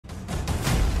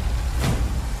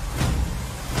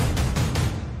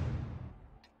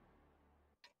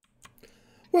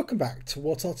Welcome back to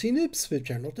What Arty Noobs for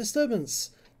General Disturbance.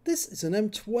 This is an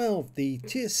M12, the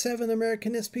Tier 7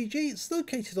 American SPG. It's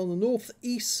located on the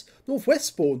northwest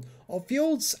spawn of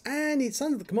Fjords, and it's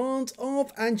under the command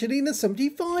of Angelina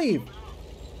 75.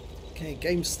 Okay,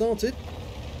 game started.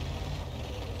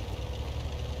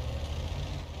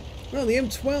 Well, the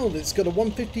M12, it's got a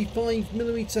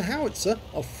 155mm howitzer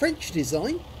of French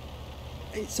design.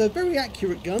 It's a very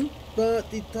accurate gun, but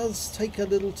it does take a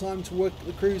little time to work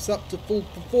the crews up to full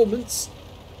performance.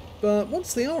 But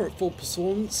once they are at full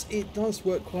performance, it does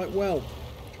work quite well.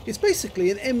 It's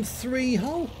basically an M3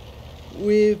 hull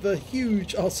with a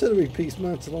huge artillery piece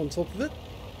mounted on top of it.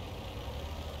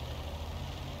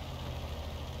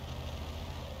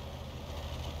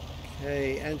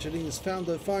 Okay, Angelina's found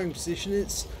her firing position.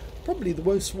 It's probably the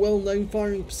most well-known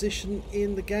firing position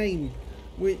in the game,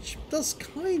 which does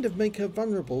kind of make her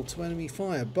vulnerable to enemy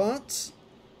fire, but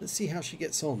let's see how she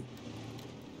gets on.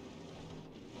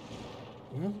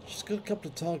 Well, she's got a couple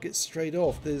of targets straight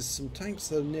off. There's some tanks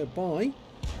that are nearby.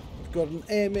 We've got an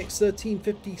AMX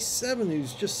 1357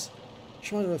 who's just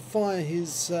trying to fire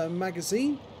his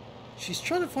magazine. She's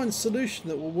trying to find a solution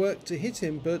that will work to hit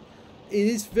him, but it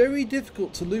is very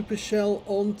difficult to loop a shell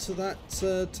onto that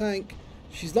tank.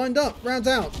 She's lined up, round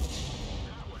out.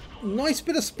 Nice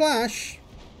bit of splash.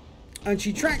 And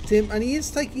she tracked him, and he is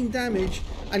taking damage,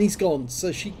 and he's gone.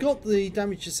 So she got the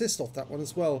damage assist off that one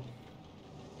as well.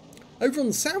 Over on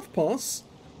the South Pass,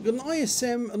 we've got an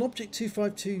ISM, an Object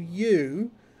 252U,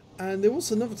 and there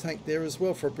was another tank there as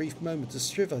well for a brief moment, a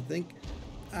Striv, I think.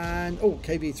 And, oh,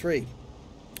 KV3.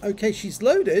 Okay, she's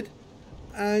loaded,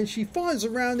 and she fires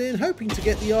around in, hoping to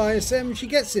get the ISM, and she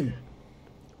gets him.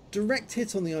 Direct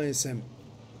hit on the ISM.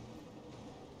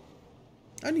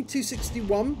 Only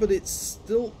 261, but it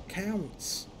still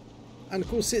counts. And of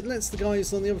course it lets the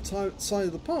guys on the other side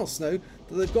of the pass know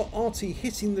that they've got Arty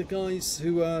hitting the guys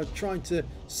who are trying to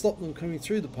stop them coming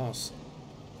through the pass.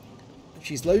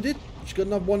 She's loaded. She's got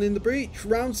another one in the breach.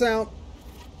 Rounds out.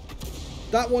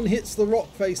 That one hits the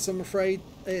rock face, I'm afraid.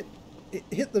 It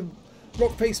hit the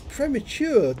rock face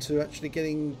premature to actually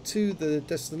getting to the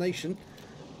destination.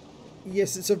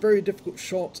 Yes, it's a very difficult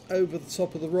shot over the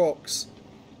top of the rocks.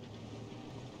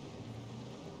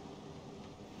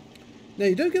 Now,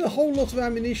 you don't get a whole lot of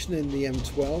ammunition in the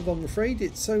M12, I'm afraid.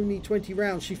 It's only 20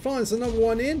 rounds. She fires another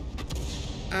one in,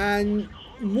 and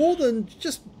more than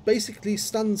just basically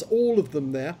stuns all of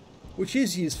them there, which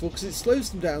is useful because it slows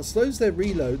them down, slows their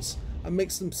reloads, and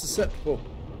makes them susceptible.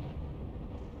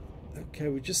 Okay,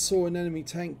 we just saw an enemy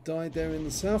tank die there in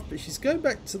the south, but she's going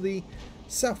back to the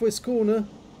southwest corner,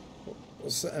 the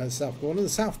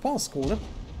South Pass corner,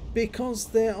 because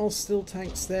there are still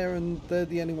tanks there, and they're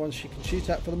the only ones she can shoot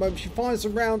at for the moment. She fires a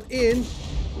round in.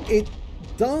 It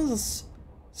does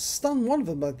stun one of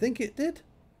them, I think it did.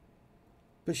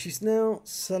 But she's now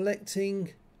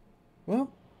selecting,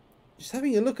 well, she's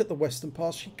having a look at the western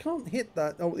pass. She can't hit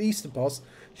that, oh, the eastern pass.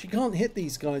 She can't hit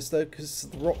these guys though because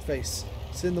the rock face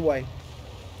is in the way.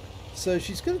 So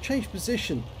she's going to change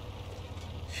position.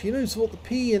 She knows what the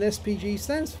P in SPG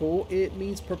stands for. It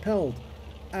means propelled.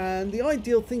 And the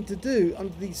ideal thing to do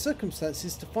under these circumstances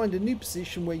is to find a new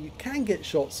position where you can get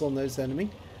shots on those enemy.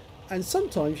 And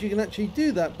sometimes you can actually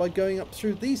do that by going up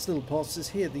through these little passes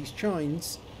here, these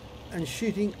chines, and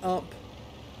shooting up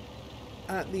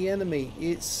at the enemy.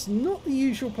 It's not the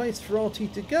usual place for Arty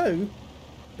to go,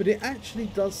 but it actually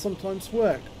does sometimes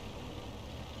work.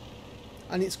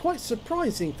 And it's quite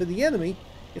surprising for the enemy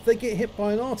if they get hit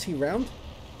by an Arty round.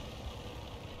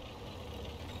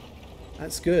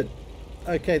 That's good.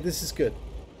 Okay, this is good.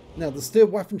 Now, the Steel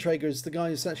Waffenträger is the guy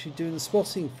who's actually doing the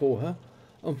spotting for her.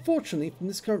 Unfortunately, from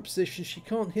this current position, she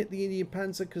can't hit the Indian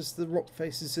Panzer because the rock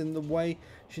face is in the way.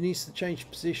 She needs to change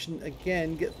position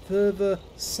again, get further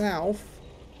south.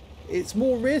 It's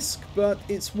more risk, but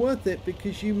it's worth it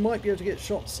because you might be able to get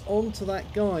shots onto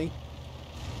that guy.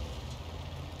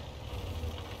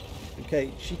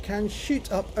 Okay, she can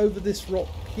shoot up over this rock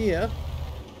here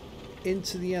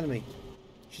into the enemy.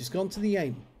 She's gone to the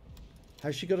aim.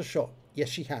 Has she got a shot? Yes,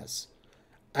 she has.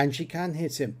 And she can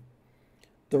hit him.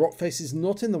 The rock face is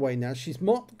not in the way now. She's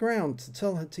marked the ground to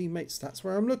tell her teammates that's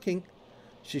where I'm looking.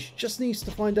 She just needs to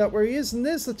find out where he is. And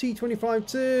there's the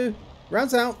T-25-2.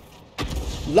 Rounds out.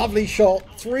 Lovely shot.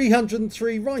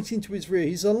 303 right into his rear.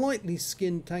 He's a lightly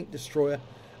skinned tank destroyer.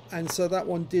 And so that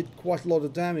one did quite a lot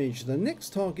of damage. The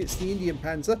next target's the Indian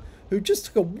Panzer, who just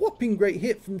took a whopping great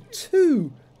hit from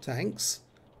two tanks.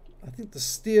 I think the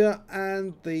Steer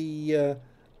and the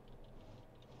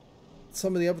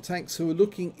some of the other tanks who are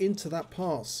looking into that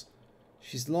pass.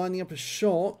 She's lining up a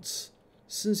shot. As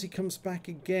soon as he comes back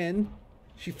again,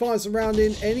 she fires a round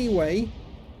in anyway.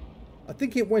 I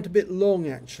think it went a bit long,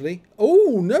 actually.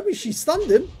 Oh, no, but she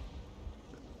stunned him.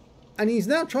 And he's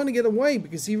now trying to get away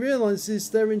because he realises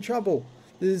they're in trouble.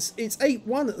 It's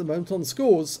 8-1 at the moment on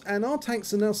scores, and our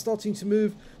tanks are now starting to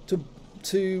move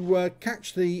to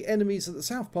catch the enemies at the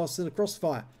south pass in a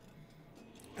crossfire.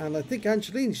 And I think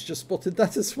Angelina's just spotted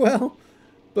that as well.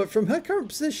 But from her current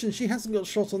position, she hasn't got a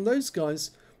shot on those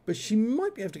guys, but she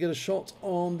might be able to get a shot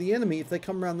on the enemy if they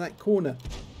come around that corner.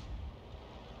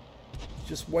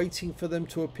 Just waiting for them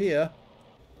to appear.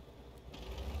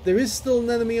 There is still an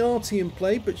enemy Arty in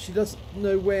play, but she doesn't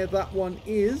know where that one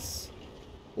is.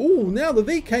 Oh, now the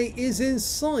VK is in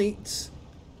sight.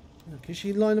 Can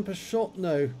she line up a shot?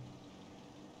 No.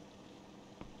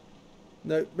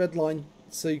 No, red line,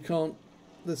 so you can't.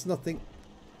 There's nothing.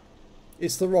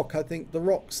 It's the rock, I think. The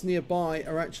rocks nearby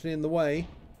are actually in the way.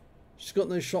 She's got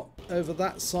no shot over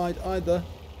that side either.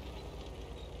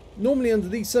 Normally under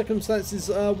these circumstances,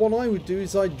 what I would do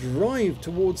is I'd drive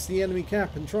towards the enemy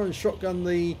cap and try and shotgun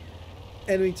the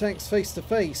enemy tanks face to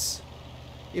face,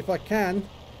 if I can.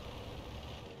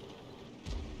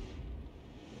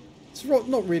 It's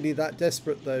not really that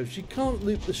desperate though. She can't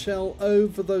loop the shell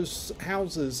over those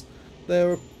houses.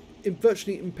 They're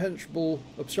virtually impenetrable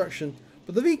obstruction.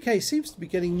 But the VK seems to be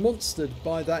getting monstered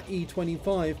by that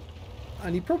E25.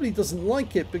 And he probably doesn't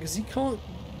like it because he can't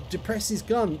depress his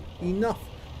gun enough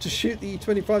to shoot the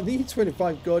E25. The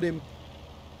E25 got him.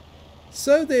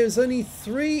 So there's only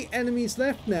 3 enemies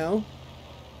left now.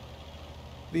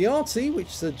 The Arty, which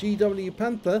is a GW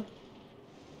Panther.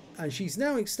 And she's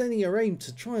now extending her aim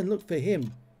to try and look for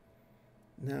him.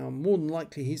 Now, more than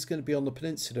likely he's going to be on the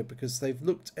peninsula because they've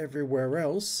looked everywhere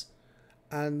else.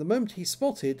 And the moment he's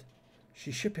spotted,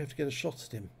 she should be able to get a shot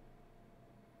at him.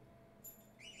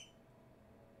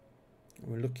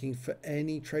 We're looking for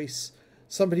any trace.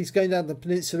 Somebody's going down the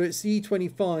peninsula. It's the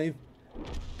E25.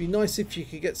 Be nice if you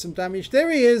could get some damage. There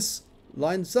he is.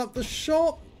 Lines up the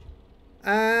shot.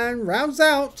 And rounds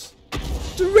out.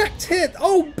 Direct hit.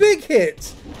 Oh, big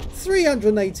hit.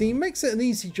 318. Makes it an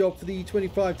easy job for the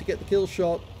E25 to get the kill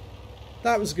shot.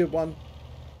 That was a good one.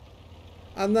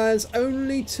 And there's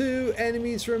only 2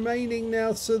 enemies remaining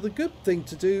now. So the good thing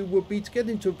to do would be to get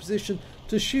into a position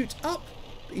to shoot up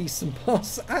the eastern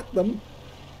pass at them.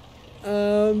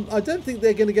 I don't think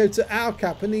they're going to go to our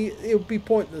cap, and it would be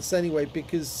pointless anyway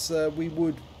because we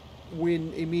would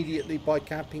win immediately by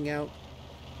capping out.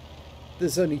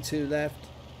 There's only 2 left,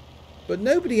 but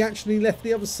nobody actually left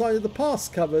the other side of the pass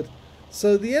covered,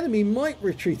 so the enemy might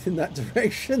retreat in that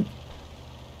direction.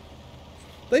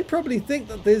 They probably think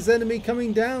that there's enemy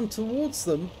coming down towards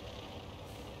them.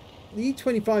 The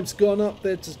E25's gone up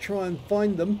there to try and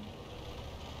find them.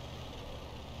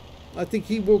 I think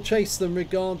he will chase them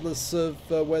regardless of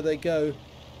where they go.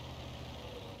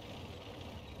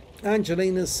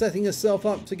 Angelina's setting herself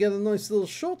up to get a nice little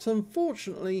shot.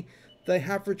 Unfortunately, they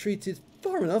have retreated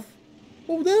far enough.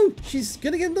 Oh no, she's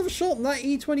going to get another shot on that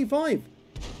E25.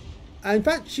 And in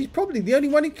fact, she's probably the only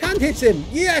one who can hit him.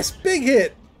 Yes, big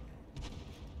hit.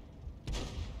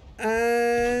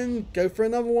 And go for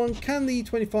another one. Can the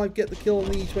E25 get the kill on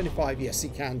the E25? Yes, he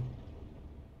can.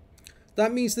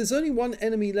 That means there's only 1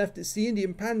 enemy left. It's the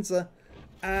Indian Panzer.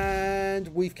 And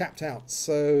we've capped out.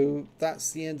 So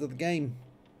that's the end of the game.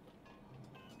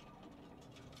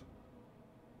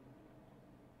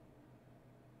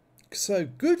 So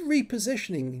good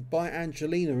repositioning by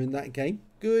Angelina in that game.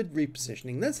 Good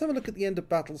repositioning. Let's have a look at the end of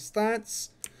battle stats.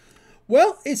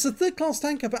 Well, it's a 3rd class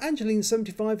tanker for Angelina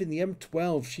 75 in the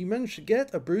M12. She managed to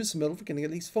get a bruiser medal for getting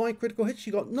at least 5 critical hits.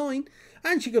 She got 9,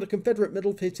 and she got a Confederate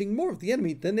medal for hitting more of the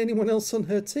enemy than anyone else on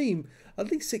her team.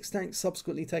 At least 6 tanks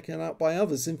subsequently taken out by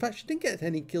others. In fact, she didn't get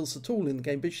any kills at all in the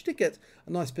game, but she did get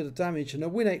a nice bit of damage, and her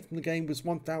win rate from the game was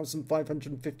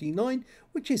 1,559,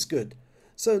 which is good.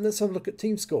 So let's have a look at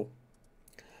team score.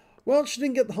 Well, she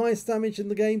didn't get the highest damage in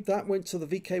the game. That went to the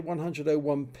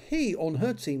VK101P on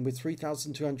her team with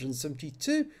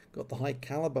 3,272. Got the high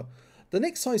caliber. The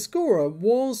next high scorer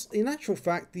was, in actual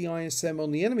fact, the ISM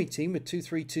on the enemy team with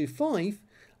 2,325.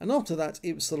 And after that,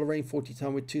 it was the Lorraine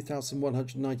 40-ton with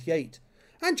 2,198.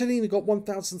 Angelina got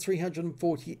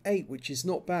 1,348, which is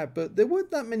not bad, but there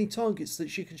weren't that many targets that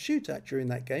she could shoot at during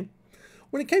that game.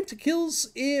 When it came to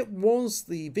kills, it was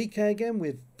the VK again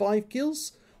with 5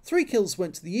 kills. 3 kills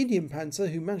went to the Indian Panther,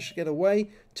 who managed to get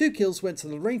away. 2 kills went to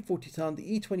the Lorraine 40-ton,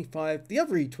 the E25, the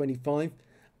other E25,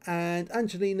 and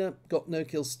Angelina got no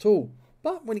kills at all.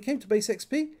 But when it came to base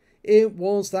XP, it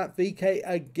was that VK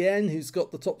again who's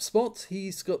got the top spot.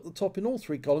 He's got the top in all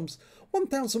 3 columns.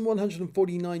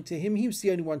 1,149 to him. He was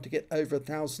the only one to get over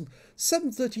 1,000.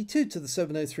 732 to the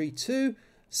 7032.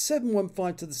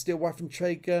 715 to the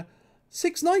Steelwaffenträger.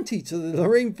 690 to the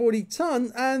Lorraine 40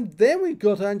 ton, and then we've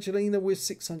got Angelina with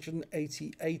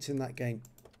 688 in that game.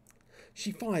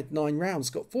 She fired 9 rounds,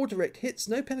 got 4 direct hits,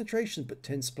 no penetration but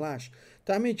 10 splash.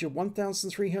 Damage of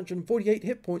 1,348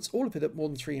 hit points, all of it at more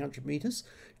than 300 meters.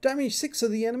 Damaged 6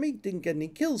 of the enemy, didn't get any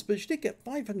kills, but she did get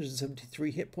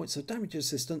 573 hit points of damage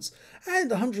assistance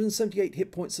and 178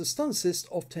 hit points of stun assist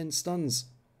off 10 stuns.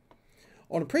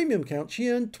 On a premium count, she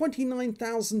earned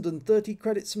 29,030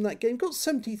 credits from that game, got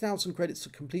 70,000 credits for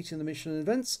completing the mission and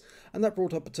events, and that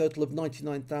brought up a total of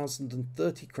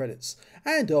 99,030 credits.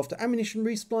 And after ammunition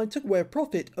resupply, took away a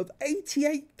profit of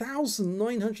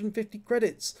 88,950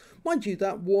 credits. Mind you,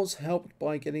 that was helped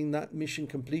by getting that mission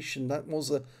completion. That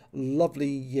was a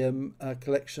lovely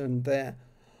collection there.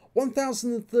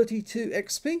 1,032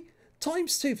 XP.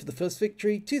 Times 2 for the first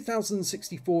victory,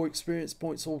 2,064 experience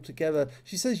points altogether.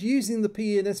 She says using the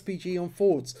PE and SPG on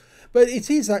Fjords. But it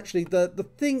is actually, the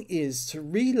thing is to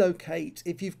relocate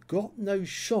if you've got no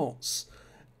shots.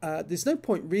 There's no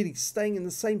point really staying in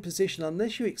the same position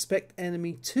unless you expect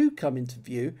enemy to come into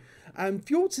view. And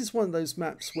Fjords is one of those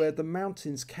maps where the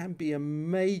mountains can be a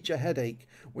major headache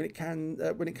when it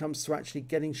comes to actually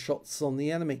getting shots on the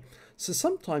enemy. So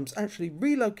sometimes actually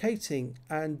relocating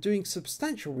and doing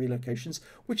substantial relocations,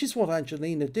 which is what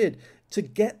Angelina did, to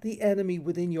get the enemy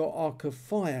within your arc of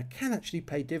fire can actually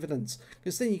pay dividends,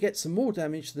 because then you get some more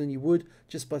damage than you would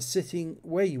just by sitting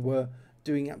where you were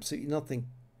doing absolutely nothing.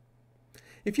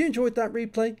 If you enjoyed that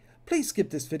replay, please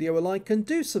give this video a like and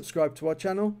do subscribe to our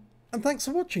channel, and thanks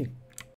for watching.